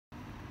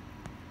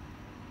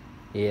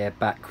Yeah,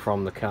 back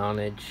from the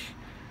carnage.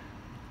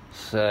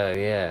 So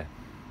yeah,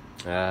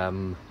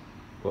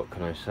 what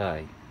can I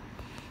say?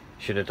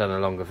 Should have done a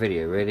longer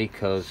video really,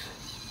 because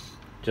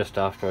just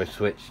after I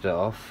switched it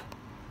off,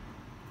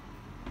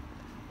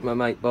 my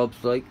mate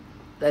Bob's like,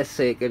 let's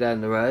see it go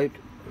down the road.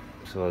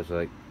 So I was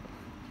like,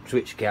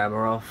 switch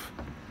camera off,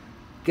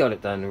 got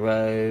it down the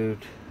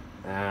road,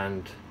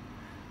 and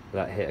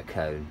that hit a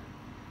cone,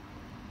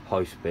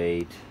 high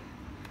speed,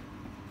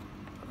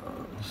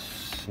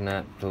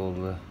 snapped all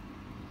the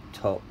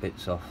top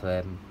bits off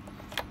them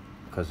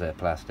because they're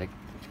plastic,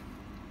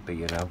 but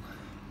you know,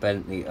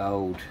 bent the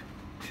old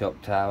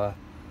shock tower,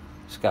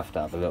 scuffed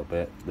up a little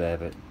bit there,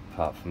 but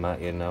apart from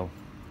that, you know,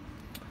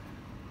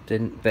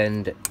 didn't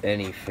bend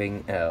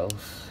anything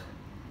else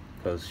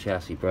because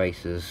chassis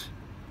braces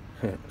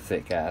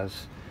thick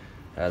as.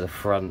 The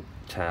front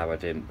tower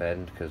didn't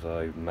bend because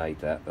I made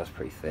that, that's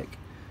pretty thick.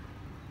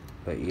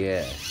 But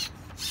yeah,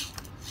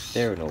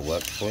 steering all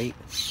worked sweet.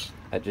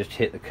 I just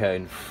hit the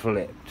cone,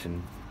 flipped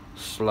and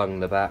slung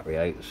the battery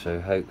out,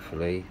 so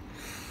hopefully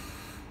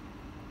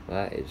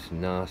that is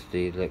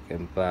nasty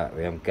looking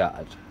battery. I'm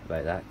gutted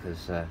about that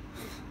because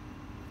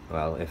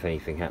well, if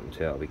anything happened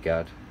to it I'll be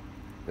gutted,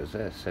 because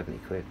they're 70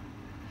 quid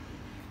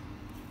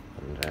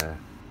and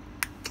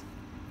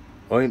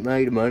I ain't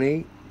made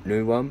money.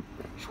 New one,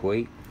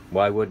 sweet,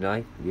 why wouldn't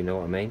I, you know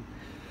what I mean.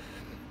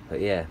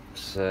 But yeah,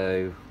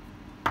 so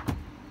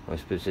I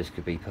suppose this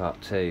could be part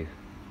 2,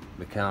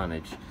 the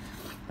carnage.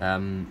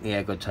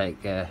 Yeah, got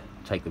to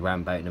take the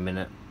ramp out in a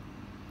minute,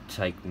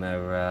 take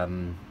my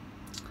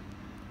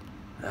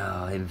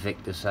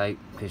Invictus out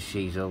because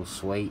she's all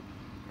sweet,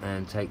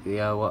 and take the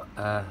armour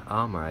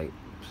out.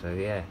 So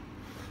yeah,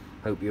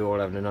 hope you're all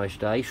having a nice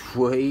day.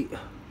 Sweet,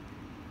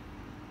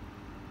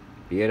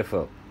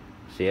 beautiful.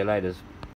 See you later.